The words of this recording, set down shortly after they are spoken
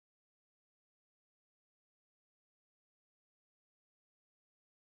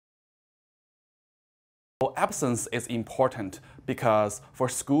So absence is important because for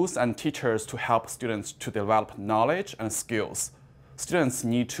schools and teachers to help students to develop knowledge and skills, students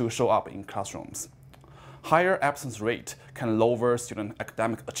need to show up in classrooms. Higher absence rate can lower student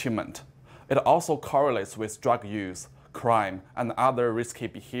academic achievement. It also correlates with drug use, crime, and other risky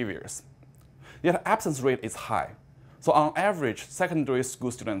behaviors. Yet absence rate is high. So on average, secondary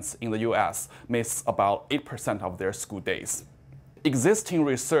school students in the US miss about 8% of their school days. Existing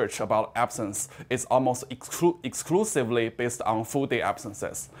research about absence is almost exclusively based on full-day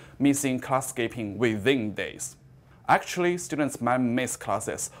absences, missing class skipping within days. Actually, students might miss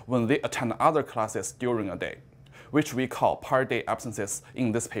classes when they attend other classes during a day, which we call part-day absences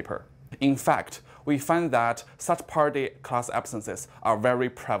in this paper. In fact, we find that such part-day class absences are very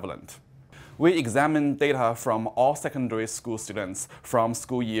prevalent. We examined data from all secondary school students from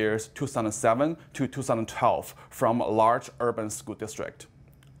school years 2007 to 2012 from a large urban school district.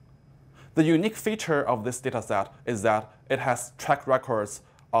 The unique feature of this dataset is that it has track records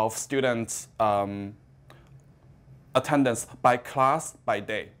of students' attendance by class by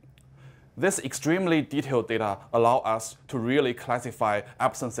day. This extremely detailed data allow us to really classify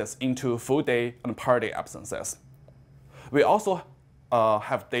absences into full-day and part-day absences. We also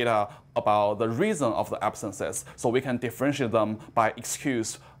have data about the reason of the absences, so we can differentiate them by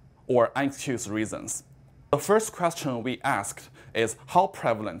excused or unexcused reasons. The first question we asked is how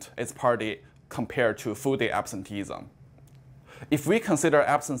prevalent is part-day compared to full-day absenteeism. If we consider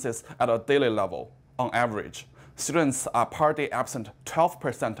absences at a daily level, on average, students are part-day absent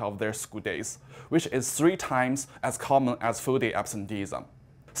 12% of their school days, which is 3 times as common as full-day absenteeism.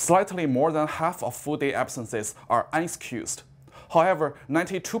 Slightly more than half of full-day absences are unexcused. However,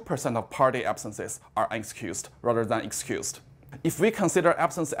 92% of part-day absences are unexcused rather than excused. If we consider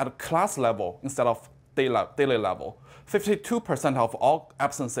absence at a class level instead of daily level, 52% of all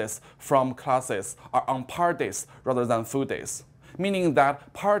absences from classes are on part days rather than full days, meaning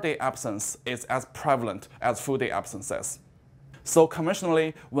that part-day absence is as prevalent as full-day absences. So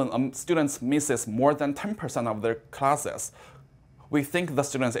conventionally, when a student misses more than 10% of their classes, we think the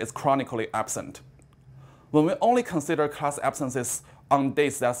student is chronically absent. When we only consider class absences on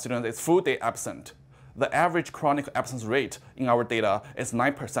days that student is full-day absent, the average chronic absence rate in our data is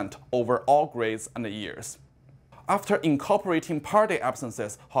 9% over all grades and years. After incorporating part-day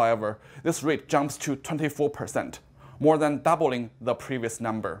absences, however, this rate jumps to 24%, more than doubling the previous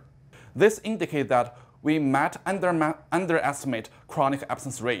number. This indicates that we might underestimate chronic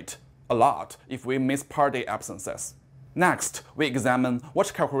absence rate a lot if we miss part-day absences. Next, we examine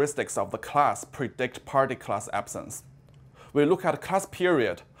what characteristics of the class predict part-day class absence. We look at class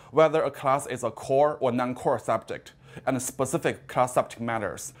period, whether a class is a core or non-core subject, and specific class subject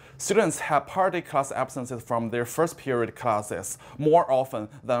matters. Students have part-day class absences from their first period classes more often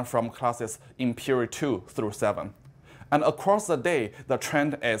than from classes in period 2 through 7. And across the day, the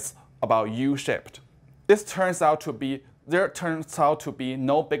trend is about U-shaped. There turns out to be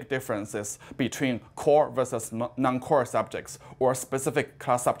no big differences between core versus non-core subjects or specific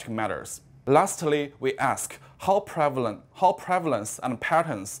class subject matters. Lastly, we ask how prevalence and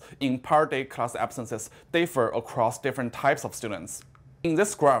patterns in part-day class absences differ across different types of students. In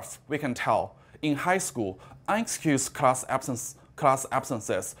this graph, we can tell in high school, unexcused class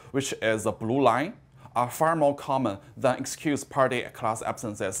absences, which is the blue line, are far more common than excused part-day class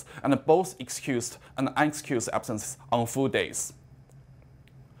absences, and both excused and unexcused absences on full days.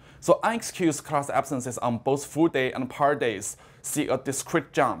 So unexcused class absences on both full day and part days see a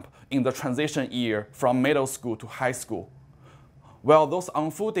discrete jump in the transition year from middle school to high school, while those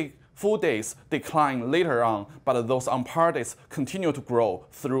on full days decline later on, but those on part days continue to grow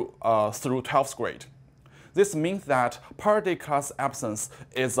through 12th grade. This means that part-day class absence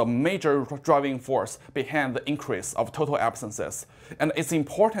is a major driving force behind the increase of total absences, and its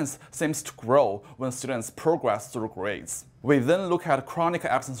importance seems to grow when students progress through grades. We then look at chronic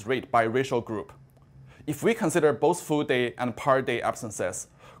absence rate by racial group. If we consider both full-day and part-day absences,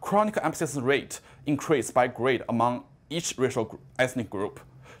 chronic absence rate increased by grade among each racial ethnic group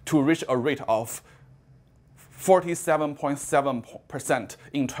to reach a rate of 47.7%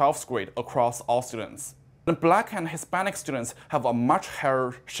 in 12th grade across all students. The Black and Hispanic students have a much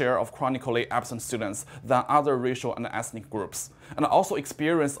higher share of chronically absent students than other racial and ethnic groups, and also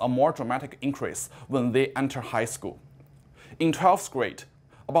experience a more dramatic increase when they enter high school. In 12th grade,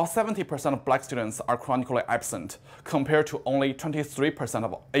 about 70% of Black students are chronically absent, compared to only 23%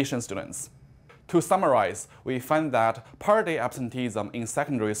 of Asian students. To summarize, we find that part-day absenteeism in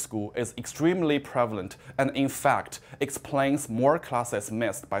secondary school is extremely prevalent and in fact explains more classes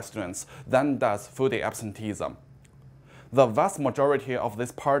missed by students than does full-day absenteeism. The vast majority of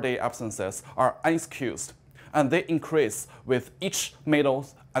these per-day absences are unexcused, and they increase with each middle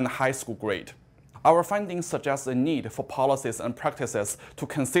and high school grade. Our findings suggest a need for policies and practices to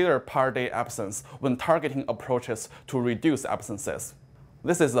consider per-day absence when targeting approaches to reduce absences.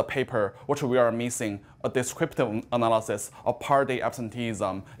 This is the paper which we are missing a descriptive analysis of per-day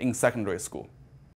absenteeism in secondary school.